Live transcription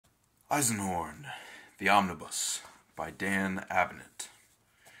Eisenhorn, the Omnibus, by Dan Abnett.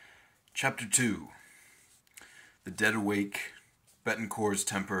 Chapter 2. The Dead Awake, Betancourt's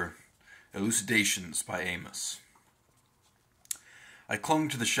Temper, Elucidations by Amos. I clung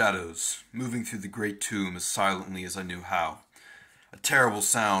to the shadows, moving through the great tomb as silently as I knew how. A terrible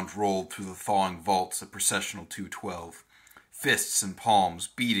sound rolled through the thawing vaults at processional 212, fists and palms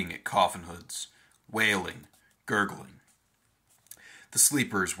beating at coffin hoods, wailing, gurgling. The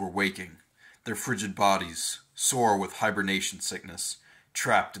sleepers were waking, their frigid bodies, sore with hibernation sickness,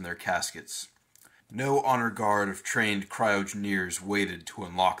 trapped in their caskets. No honor guard of trained cryoengineers waited to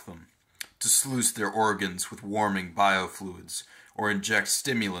unlock them, to sluice their organs with warming biofluids, or inject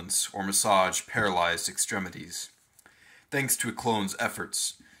stimulants or massage paralyzed extremities. Thanks to a clone's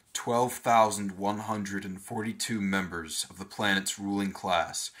efforts, 12,142 members of the planet's ruling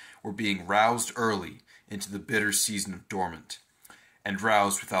class were being roused early into the bitter season of dormant, and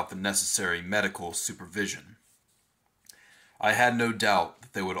roused without the necessary medical supervision. I had no doubt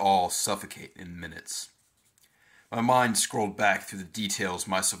that they would all suffocate in minutes. My mind scrolled back through the details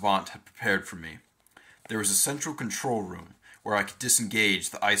my savant had prepared for me. There was a central control room where I could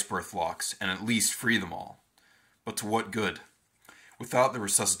disengage the ice birth locks and at least free them all. But to what good? Without the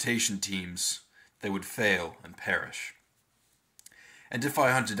resuscitation teams, they would fail and perish. And if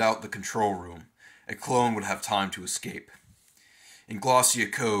I hunted out the control room, a clone would have time to escape. In Glossia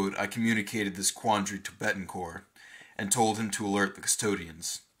code, I communicated this quandary to Betancourt, and told him to alert the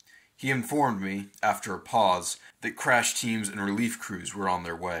custodians. He informed me, after a pause, that crash teams and relief crews were on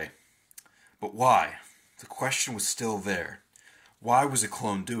their way. But why? The question was still there. Why was a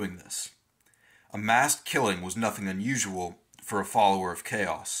clone doing this? A massed killing was nothing unusual for a follower of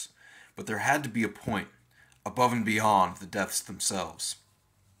chaos, but there had to be a point, above and beyond the deaths themselves.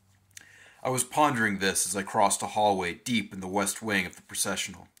 I was pondering this as I crossed a hallway deep in the west wing of the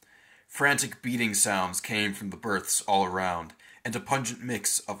processional. Frantic beating sounds came from the berths all around, and a pungent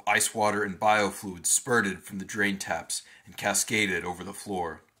mix of ice water and biofluid spurted from the drain taps and cascaded over the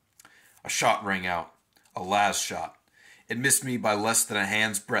floor. A shot rang out, a las shot. It missed me by less than a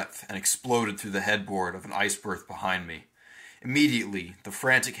hand's breadth and exploded through the headboard of an ice berth behind me. Immediately, the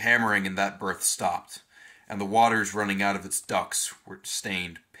frantic hammering in that berth stopped, and the waters running out of its ducts were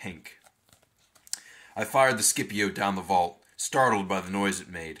stained pink. I fired the Scipio down the vault, startled by the noise it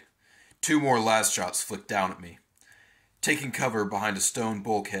made. 2 more last shots flicked down at me. Taking cover behind a stone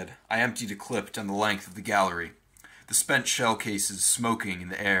bulkhead, I emptied a clip down the length of the gallery, the spent shell cases smoking in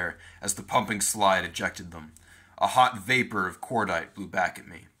the air as the pumping slide ejected them. A hot vapor of cordite blew back at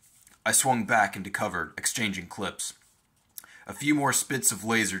me. I swung back into cover, exchanging clips. A few more spits of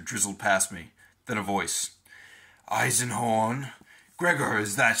laser drizzled past me, then a voice. "Eisenhorn? Gregor,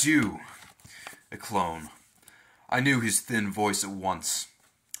 is that you?" A clone. I knew his thin voice at once.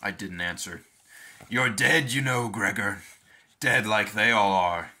 I didn't answer. "You're dead, you know, Gregor. Dead like they all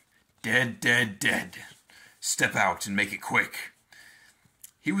are. Dead, dead, dead. Step out and make it quick."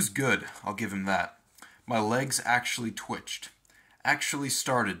 He was good, I'll give him that. My legs actually twitched, actually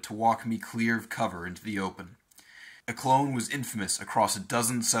started to walk me clear of cover into the open. A clone was infamous across a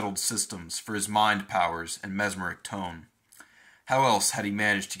dozen settled systems for his mind powers and mesmeric tone. How else had he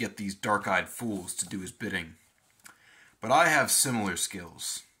managed to get these dark-eyed fools to do his bidding? But I have similar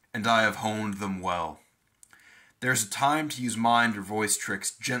skills, and I have honed them well. There's a time to use mind or voice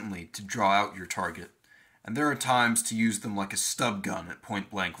tricks gently to draw out your target, and there are times to use them like a stub gun at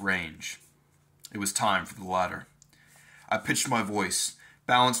point-blank range. It was time for the latter. I pitched my voice,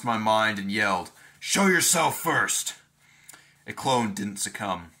 balanced my mind, and yelled, "Show yourself first!" A clone didn't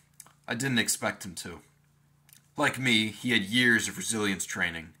succumb. I didn't expect him to. Like me, he had years of resilience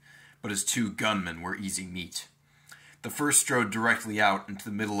training, but his 2 gunmen were easy meat. The first strode directly out into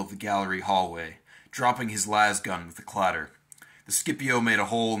the middle of the gallery hallway, dropping his las gun with a clatter. The Scipio made a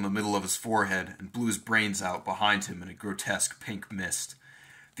hole in the middle of his forehead and blew his brains out behind him in a grotesque pink mist.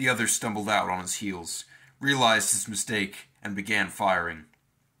 The other stumbled out on his heels, realized his mistake, and began firing.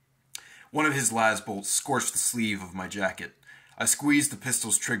 One of his las bolts scorched the sleeve of my jacket. I squeezed the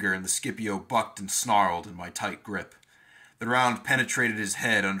pistol's trigger and the Scipio bucked and snarled in my tight grip. The round penetrated his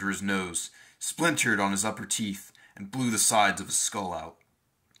head under his nose, splintered on his upper teeth, and blew the sides of his skull out.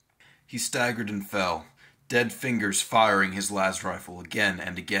 He staggered and fell, dead fingers firing his las rifle again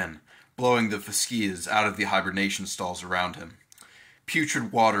and again, blowing the fascias out of the hibernation stalls around him.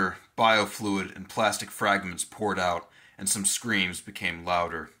 Putrid water, biofluid, and plastic fragments poured out, and some screams became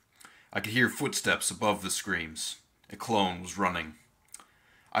louder. I could hear footsteps above the screams. A clone was running.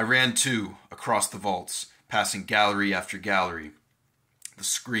 I ran too, across the vaults, passing gallery after gallery. The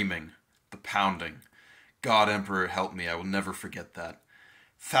screaming, the pounding. God Emperor help me, I will never forget that.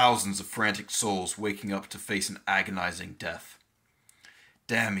 Thousands of frantic souls waking up to face an agonizing death.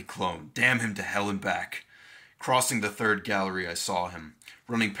 Damn me, clone. Damn him to hell and back. Crossing the third gallery, I saw him,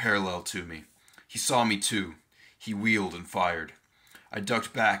 running parallel to me. He saw me too. He wheeled and fired. I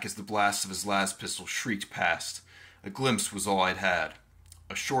ducked back as the blast of his las pistol shrieked past. A glimpse was all I'd had.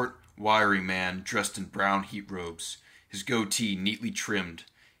 A short, wiry man dressed in brown heat robes, his goatee neatly trimmed,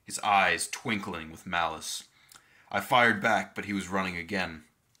 his eyes twinkling with malice. I fired back, but he was running again.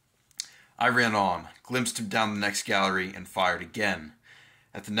 I ran on, glimpsed him down the next gallery, and fired again.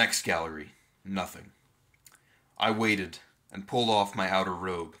 At the next gallery, nothing. I waited and pulled off my outer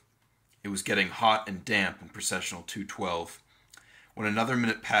robe. It was getting hot and damp in Processional 212. When another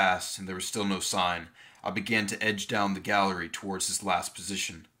minute passed and there was still no sign, I began to edge down the gallery towards his last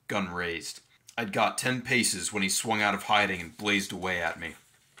position, gun raised. I'd got 10 paces when he swung out of hiding and blazed away at me.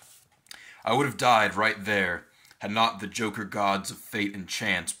 I would have died right there had not the Joker gods of fate and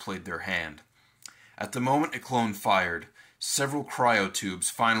chance played their hand. At the moment a clone fired, several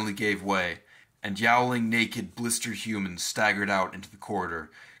cryotubes finally gave way, and yowling, naked, blistered humans staggered out into the corridor,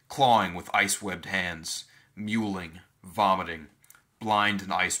 clawing with ice-webbed hands, mewling, vomiting, blind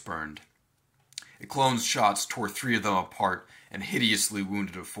and ice-burned. A clone's shots tore 3 of them apart and hideously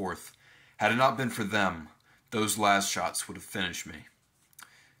wounded a 4th. Had it not been for them, those last shots would have finished me.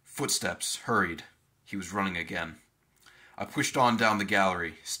 Footsteps hurried. He was running again. I pushed on down the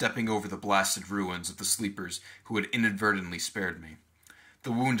gallery, stepping over the blasted ruins of the sleepers who had inadvertently spared me.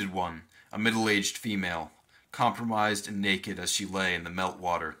 The wounded one, a middle-aged female, compromised and naked as she lay in the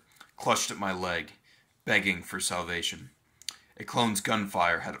meltwater, clutched at my leg, begging for salvation. A clone's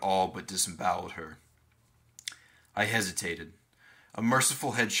gunfire had all but disemboweled her. I hesitated. A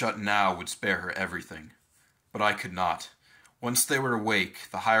merciful headshot now would spare her everything. But I could not. Once they were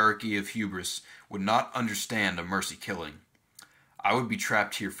awake, the hierarchy of hubris would not understand a mercy killing. I would be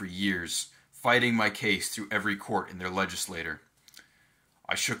trapped here for years, fighting my case through every court in their legislature.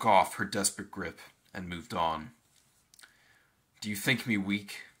 I shook off her desperate grip and moved on. Do you think me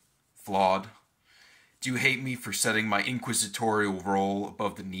weak? Flawed? Do you hate me for setting my inquisitorial role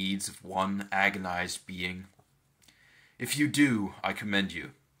above the needs of one agonized being? If you do, I commend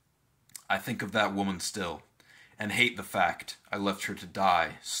you. I think of that woman still, and hate the fact I left her to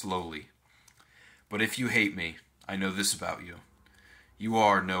die slowly. But if you hate me, I know this about you. You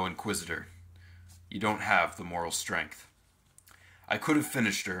are no inquisitor. You don't have the moral strength. I could have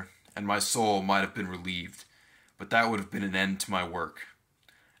finished her, and my soul might have been relieved, but that would have been an end to my work.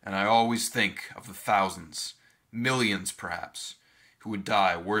 And I always think of the thousands, millions perhaps, who would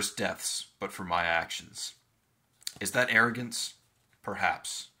die worse deaths but for my actions. Is that arrogance?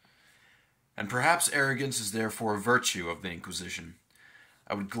 Perhaps. And perhaps arrogance is therefore a virtue of the Inquisition.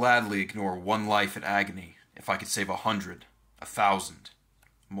 I would gladly ignore one life in agony if I could save 100, 1,000,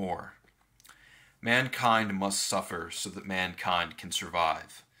 more. Mankind must suffer so that mankind can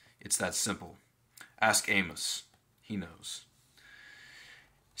survive. It's that simple. Ask Amos. He knows.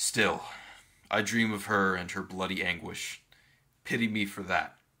 Still, I dream of her and her bloody anguish. Pity me for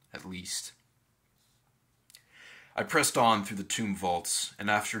that, at least. I pressed on through the tomb vaults, and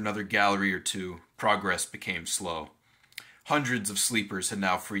after another gallery or two, progress became slow. Hundreds of sleepers had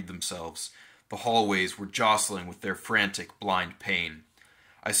now freed themselves. The hallways were jostling with their frantic, blind pain.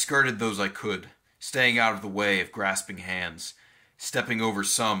 I skirted those I could, staying out of the way of grasping hands, stepping over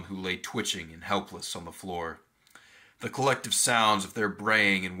some who lay twitching and helpless on the floor. The collective sounds of their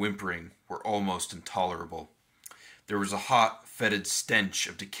braying and whimpering were almost intolerable. There was a hot, fetid stench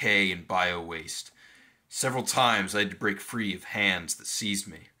of decay and bio-waste. Several times I had to break free of hands that seized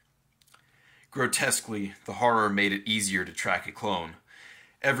me. Grotesquely, the horror made it easier to track a clone.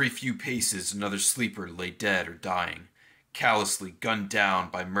 Every few paces another sleeper lay dead or dying, callously gunned down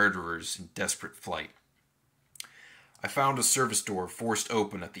by murderers in desperate flight. I found a service door forced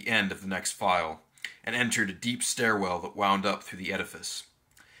open at the end of the next file, and entered a deep stairwell that wound up through the edifice.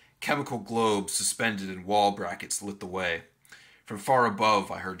 Chemical globes suspended in wall brackets lit the way. From far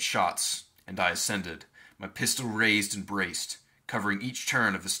above I heard shots, and I ascended, my pistol raised and braced, covering each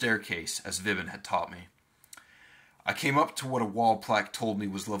turn of the staircase as Vibin had taught me. I came up to what a wall plaque told me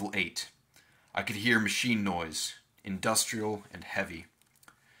was level 8. I could hear machine noise, industrial and heavy.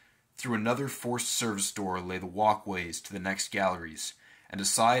 Through another forced service door lay the walkways to the next galleries, and a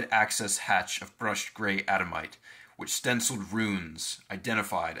side access hatch of brushed gray atomite, which stenciled runes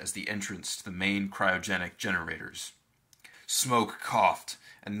identified as the entrance to the main cryogenic generators. Smoke coughed,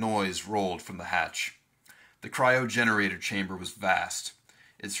 and noise rolled from the hatch. The cryogenerator chamber was vast,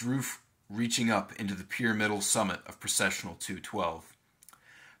 its roof reaching up into the pyramidal summit of Processional 212.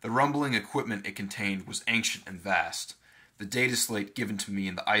 The rumbling equipment it contained was ancient and vast, The data slate given to me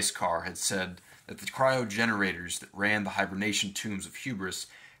in the ice car had said that the cryogenerators that ran the hibernation tombs of Hubris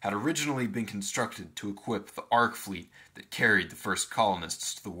had originally been constructed to equip the Ark fleet that carried the first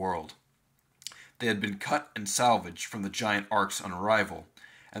colonists to the world. They had been cut and salvaged from the giant arks on arrival,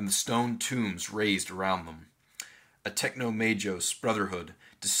 and the stone tombs raised around them. A Technomagos brotherhood,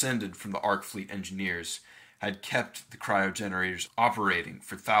 descended from the Ark fleet engineers, had kept the cryogenerators operating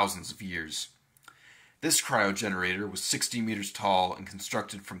for thousands of years. This cryogenerator was 60 meters tall and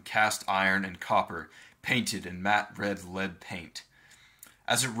constructed from cast iron and copper, painted in matte red lead paint.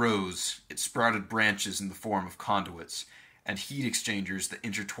 As it rose, it sprouted branches in the form of conduits, and heat exchangers that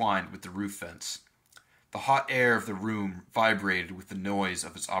intertwined with the roof vents. The hot air of the room vibrated with the noise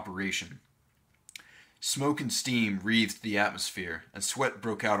of its operation. Smoke and steam wreathed the atmosphere, and sweat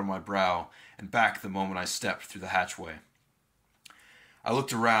broke out on my brow and back the moment I stepped through the hatchway. I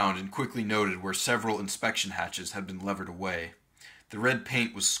looked around and quickly noted where several inspection hatches had been levered away. The red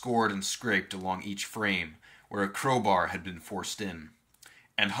paint was scored and scraped along each frame, where a crowbar had been forced in,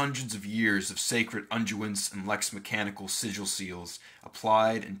 and hundreds of years of sacred unguents and lex mechanical sigil seals,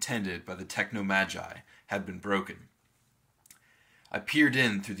 applied and tended by the technomagi, had been broken. I peered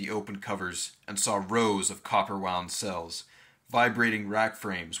in through the open covers and saw rows of copper-wound cells, vibrating rack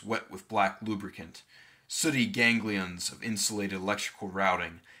frames wet with black lubricant, sooty ganglions of insulated electrical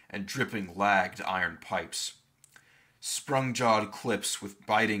routing, and dripping lagged iron pipes. Sprung-jawed clips with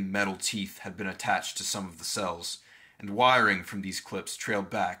biting metal teeth had been attached to some of the cells, and wiring from these clips trailed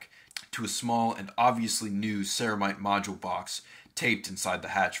back to a small and obviously new ceramite module box taped inside the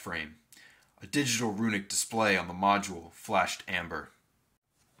hatch frame. A digital runic display on the module flashed amber.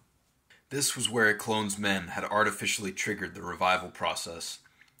 This was where a clone's men had artificially triggered the revival process.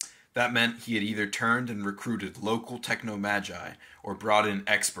 That meant he had either turned and recruited local technomagi or brought in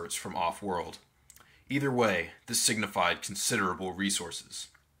experts from off-world. Either way, this signified considerable resources.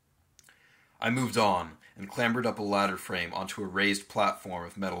 I moved on and clambered up a ladder frame onto a raised platform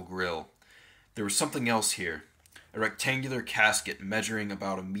of metal grill. There was something else here, a rectangular casket measuring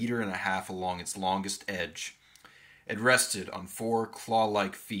about 1.5 meters along its longest edge. It rested on 4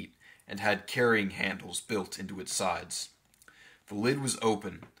 claw-like feet and had carrying handles built into its sides. The lid was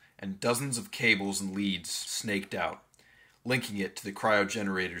open, and dozens of cables and leads snaked out, linking it to the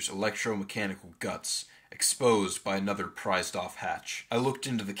cryogenerator's electromechanical guts, exposed by another prized-off hatch. I looked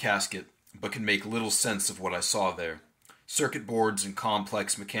into the casket, but could make little sense of what I saw there. Circuit boards and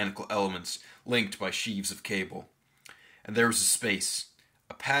complex mechanical elements linked by sheaves of cable. And there was a space,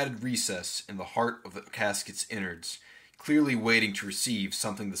 a padded recess in the heart of the casket's innards, clearly waiting to receive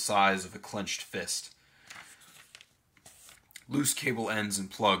something the size of a clenched fist. Loose cable ends and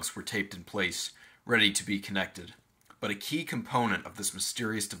plugs were taped in place, ready to be connected, but a key component of this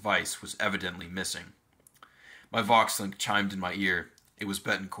mysterious device was evidently missing. My Voxlink chimed in my ear. It was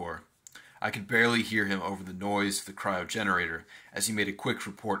Betancourt. I could barely hear him over the noise of the cryogenerator as he made a quick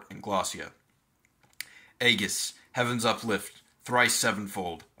report in Glossia. Aegis, heaven's uplift, thrice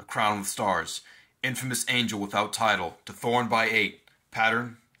sevenfold, a crown with stars, infamous angel without title, to Thorn by 8,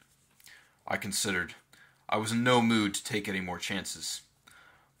 pattern? I considered. I was in no mood to take any more chances.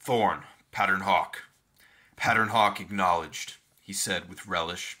 Thorn, pattern hawk. Pattern hawk acknowledged, he said with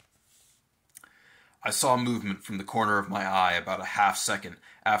relish. I saw movement from the corner of my eye about a half-second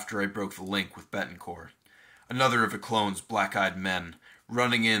after I broke the link with Betancourt. Another of the clone's black-eyed men,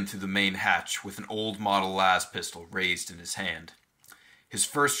 running in through the main hatch with an old model las pistol raised in his hand. His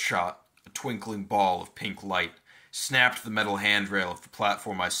first shot, a twinkling ball of pink light, snapped the metal handrail of the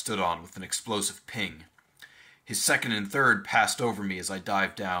platform I stood on with an explosive ping. His second and third passed over me as I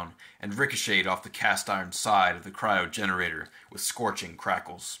dived down and ricocheted off the cast-iron side of the cryogenerator with scorching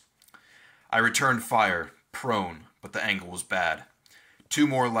crackles. I returned fire, prone, but the angle was bad. 2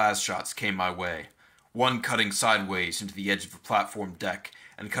 more las shots came my way, one cutting sideways into the edge of the platform deck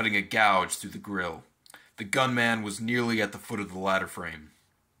and cutting a gouge through the grill. The gunman was nearly at the foot of the ladder frame.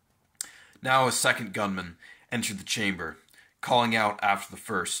 Now a second gunman entered the chamber, calling out after the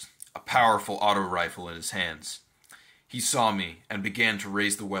first, a powerful auto rifle in his hands. He saw me and began to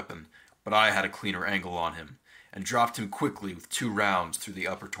raise the weapon, but I had a cleaner angle on him, and dropped him quickly with 2 rounds through the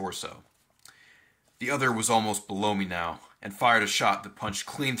upper torso. The other was almost below me now, and fired a shot that punched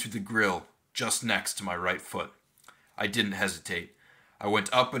clean through the grill, just next to my right foot. I didn't hesitate. I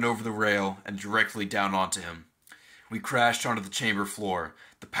went up and over the rail and directly down onto him. We crashed onto the chamber floor,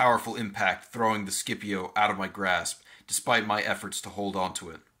 the powerful impact throwing the Scipio out of my grasp, despite my efforts to hold onto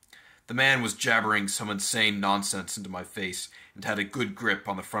it. The man was jabbering some insane nonsense into my face and had a good grip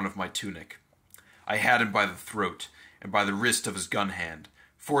on the front of my tunic. I had him by the throat and by the wrist of his gun hand,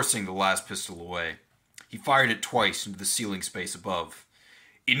 forcing the las pistol away. He fired it twice into the ceiling space above.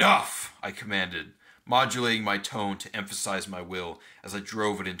 "Enough!" I commanded, modulating my tone to emphasize my will as I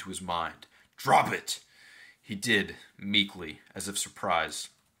drove it into his mind. "Drop it!" He did, meekly, as if surprised.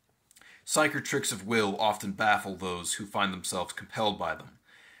 Psyker tricks of will often baffle those who find themselves compelled by them.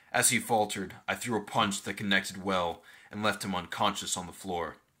 As he faltered, I threw a punch that connected well and left him unconscious on the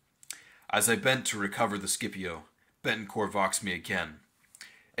floor. As I bent to recover the Scipio, Betancourt voxed me again.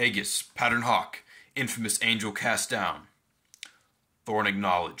 "Aegis, Pattern Hawk, infamous angel cast down." Thorn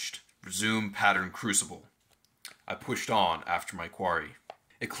acknowledged. "Resume Pattern Crucible." I pushed on after my quarry.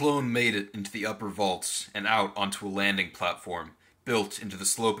 A clone made it into the upper vaults and out onto a landing platform built into the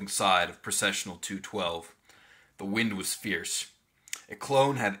sloping side of Processional 212. The wind was fierce. A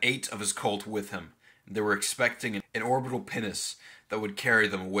clone had 8 of his cult with him, and they were expecting an orbital pinnace that would carry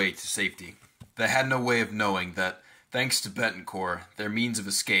them away to safety. They had no way of knowing that, thanks to Betancourt, their means of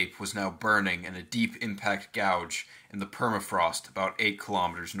escape was now burning in a deep impact gouge in the permafrost about 8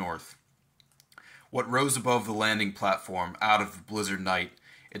 kilometers north. What rose above the landing platform out of the blizzard night,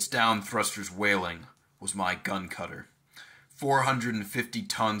 its down thrusters wailing, was my gun cutter. 450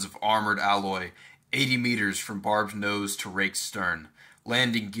 tons of armored alloy, 80 meters from barbed nose to raked stern,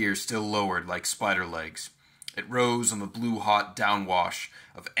 landing gear still lowered like spider legs. It rose on the blue-hot downwash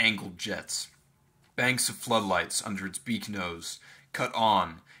of angled jets. Banks of floodlights under its beak nose, cut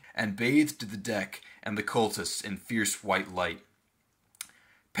on, and bathed the deck and the cultists in fierce white light.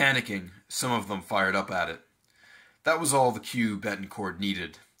 Panicking, some of them fired up at it. That was all the cue Betancourt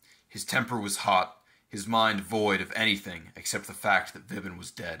needed. His temper was hot, his mind void of anything except the fact that Vibin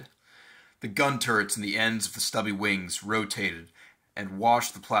was dead. The gun turrets and the ends of the stubby wings rotated and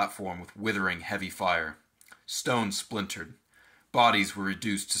washed the platform with withering heavy fire. Stones splintered. Bodies were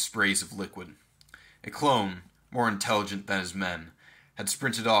reduced to sprays of liquid. A clone, more intelligent than his men, had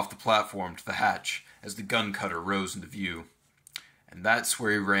sprinted off the platform to the hatch as the gun cutter rose into view. And that's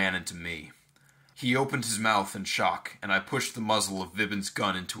where he ran into me. He opened his mouth in shock, and I pushed the muzzle of Vibin's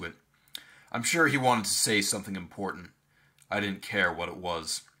gun into it. I'm sure he wanted to say something important. I didn't care what it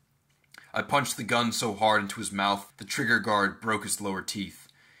was. I punched the gun so hard into his mouth the trigger guard broke his lower teeth.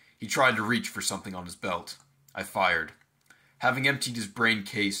 He tried to reach for something on his belt. I fired. Having emptied his brain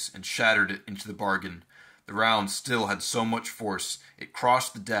case and shattered it into the bargain, the round still had so much force it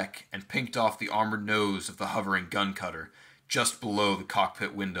crossed the deck and pinked off the armored nose of the hovering gun cutter, just below the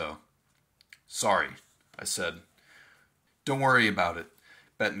cockpit window. "Sorry," I said. "Don't worry about it,"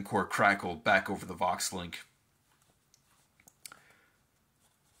 Betancourt crackled back over the Vox link.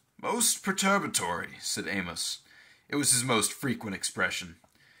 "Most perturbatory," said Amos. It was his most frequent expression.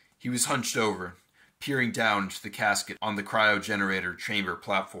 He was hunched over, peering down into the casket on the cryogenerator chamber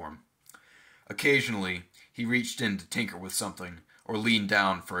platform. Occasionally, he reached in to tinker with something, or leaned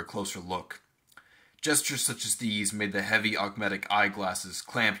down for a closer look. Gestures such as these made the heavy augmetic eyeglasses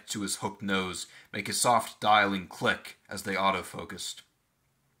clamped to his hooked nose make a soft dialing click as they autofocused.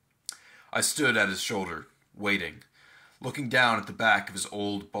 I stood at his shoulder, waiting, looking down at the back of his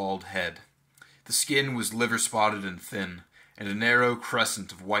old, bald head. The skin was liver-spotted and thin, and a narrow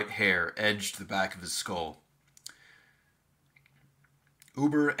crescent of white hair edged the back of his skull.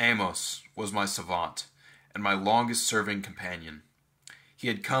 Uber Amos was my savant, and my longest-serving companion. He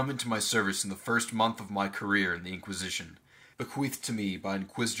had come into my service in the first month of my career in the Inquisition, bequeathed to me by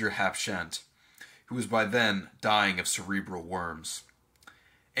Inquisitor Hapshant, who was by then dying of cerebral worms.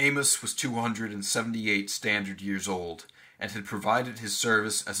 Amos was 278 standard years old, and had provided his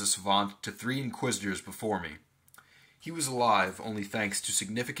service as a savant to 3 Inquisitors before me. He was alive only thanks to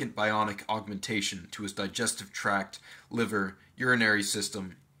significant bionic augmentation to his digestive tract, liver, urinary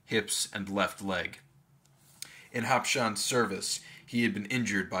system, hips, and left leg. In Hapshant's service, he had been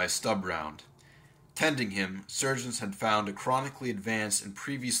injured by a stub round. Tending him, surgeons had found a chronically advanced and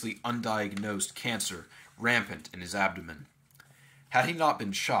previously undiagnosed cancer rampant in his abdomen. Had he not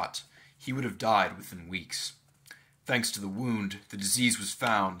been shot, he would have died within weeks. Thanks to the wound, the disease was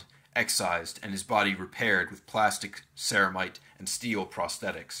found, excised, and his body repaired with plastic, ceramite, and steel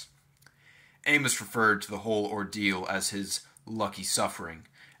prosthetics. Amos referred to the whole ordeal as his lucky suffering,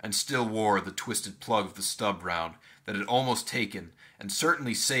 and still wore the twisted plug of the stub round that had almost taken and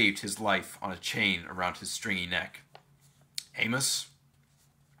certainly saved his life on a chain around his stringy neck. "Amos?"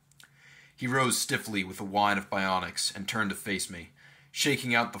 He rose stiffly with a whine of bionics and turned to face me,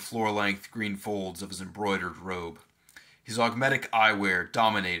 shaking out the floor-length green folds of his embroidered robe. His augmetic eyewear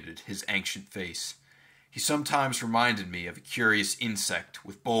dominated his ancient face. He sometimes reminded me of a curious insect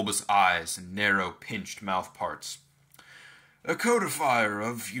with bulbous eyes and narrow, pinched mouth parts. "A codifier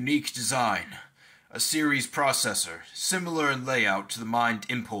of unique design. A series processor, similar in layout to the mind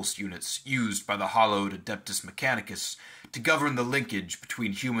impulse units used by the hallowed Adeptus Mechanicus to govern the linkage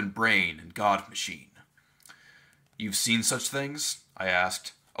between human brain and god machine. You've seen such things? I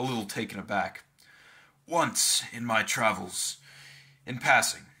asked, a little taken aback. Once, in my travels. In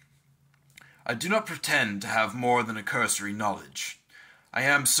passing. I do not pretend to have more than a cursory knowledge. I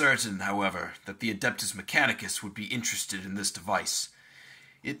am certain, however, that the Adeptus Mechanicus would be interested in this device.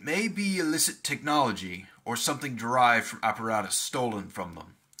 It may be illicit technology, or something derived from apparatus stolen from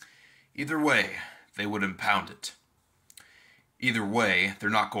them. Either way, they would impound it. Either way,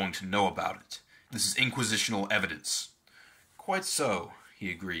 they're not going to know about it. This is inquisitional evidence. Quite so, he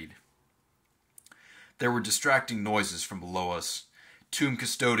agreed. There were distracting noises from below us. Tomb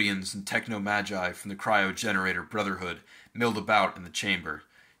custodians and techno-magi from the cryogenerator brotherhood milled about in the chamber,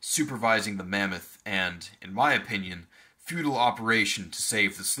 supervising the mammoth and, in my opinion, futile operation to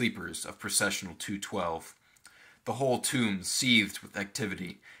save the sleepers of Processional 212. The whole tomb seethed with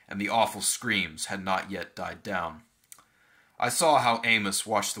activity, and the awful screams had not yet died down. I saw how Amos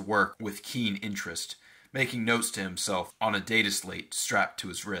watched the work with keen interest, making notes to himself on a data slate strapped to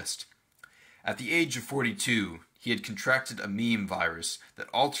his wrist. At the age of 42, he had contracted a meme virus that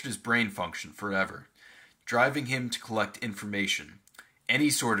altered his brain function forever, driving him to collect information, any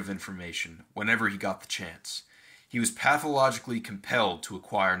sort of information, whenever he got the chance. He was pathologically compelled to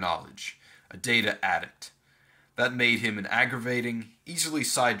acquire knowledge, a data addict. That made him an aggravating, easily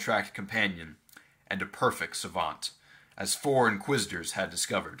sidetracked companion, and a perfect savant, as 4 inquisitors had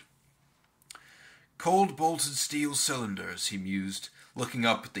discovered. Cold-bolted steel cylinders, he mused, looking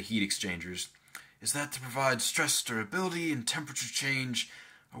up at the heat exchangers. Is that to provide stress durability and temperature change,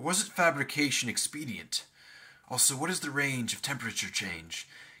 or was it fabrication expedient? Also, what is the range of temperature change,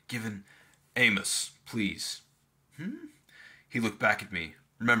 given... Amos, please. He looked back at me,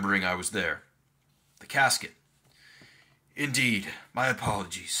 remembering I was there. The casket. Indeed, my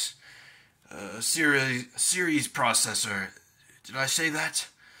apologies. Series processor. Did I say that?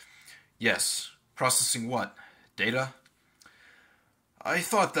 Yes. Processing what? Data? I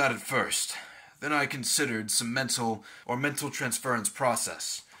thought that at first. Then I considered some mental transference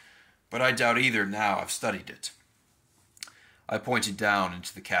process. But I doubt either now I've studied it. I pointed down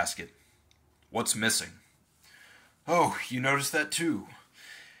into the casket. What's missing? Oh, you noticed that too.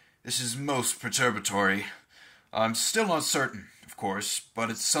 This is most perturbatory. I'm still not certain, of course, but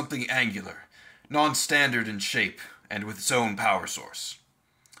it's something angular, non-standard in shape, and with its own power source.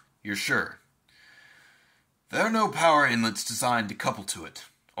 You're sure? There are no power inlets designed to couple to it,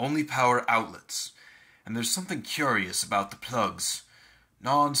 only power outlets. And there's something curious about the plugs.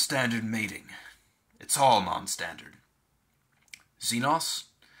 Non-standard mating. It's all non-standard. Xenos?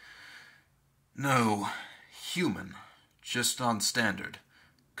 No, human. Just non-standard.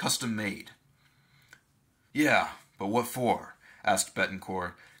 Custom-made. Yeah, but what for? Asked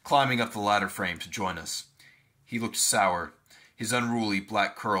Betancourt, climbing up the ladder frame to join us. He looked sour, his unruly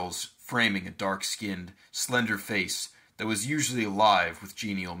black curls framing a dark-skinned, slender face that was usually alive with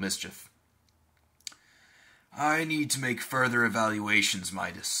genial mischief. I need to make further evaluations,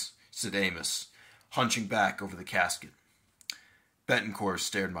 Midas, said Amos, hunching back over the casket. Betancourt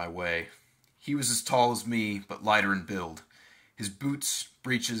stared my way. He was as tall as me, but lighter in build. His boots,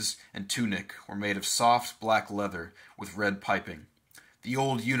 breeches, and tunic were made of soft black leather with red piping, the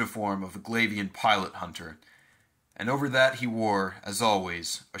old uniform of a Glavian pilot hunter, and over that he wore, as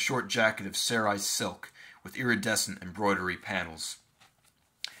always, a short jacket of cerise silk with iridescent embroidery panels.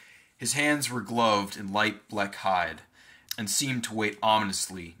 His hands were gloved in light black hide, and seemed to wait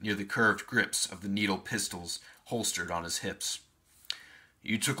ominously near the curved grips of the needle pistols holstered on his hips.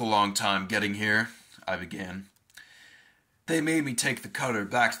 You took a long time getting here, I began. They made me take the cutter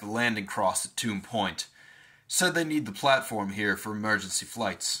back to the landing cross at Tomb Point. Said they need the platform here for emergency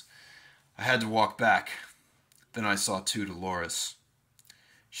flights. I had to walk back. Then I saw to Dolores.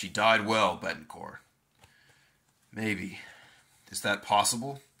 She died well, Betancourt. Maybe. Is that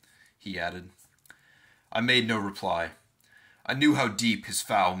possible? He added. I made no reply. I knew how deep his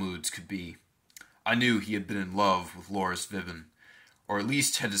foul moods could be. I knew he had been in love with Loris Viven, or at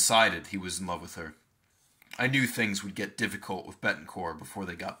least had decided he was in love with her. I knew things would get difficult with Betancourt before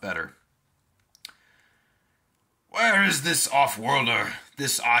they got better. Where is this off-worlder,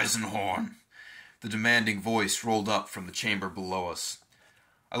 this Eisenhorn? The demanding voice rolled up from the chamber below us.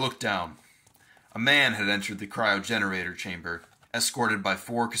 I looked down. A man had entered the cryogenerator chamber, escorted by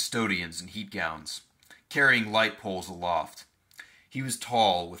 4 custodians in heat gowns, carrying light poles aloft. He was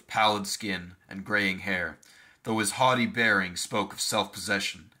tall, with pallid skin and graying hair, though his haughty bearing spoke of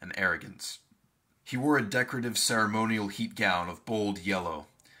self-possession and arrogance. He wore a decorative ceremonial heat gown of bold yellow.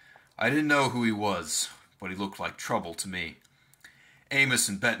 I didn't know who he was, but he looked like trouble to me. Amos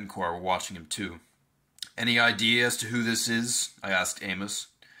and Betancourt were watching him too. Any idea as to who this is? I asked Amos.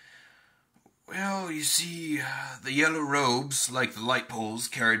 Well, you see, the yellow robes, like the light poles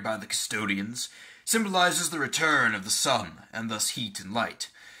carried by the custodians, symbolizes the return of the sun, and thus heat and light.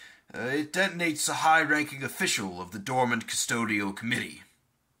 It detonates a high-ranking official of the dormant custodial committee.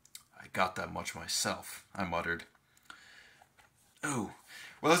 I got that much myself, I muttered. Oh,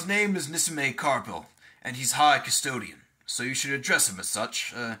 well, his name is Nisime Carpel, and he's High Custodian, so you should address him as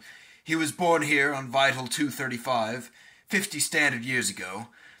such. He was born here on Vital 235, 50 standard years ago,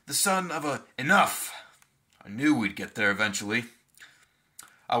 the son of a... Enough! I knew we'd get there eventually.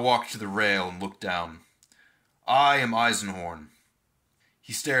 I walked to the rail and looked down. I am Eisenhorn.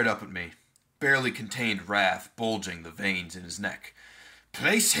 He stared up at me, barely contained wrath bulging the veins in his neck.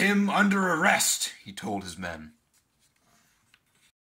 Place him under arrest, he told his men.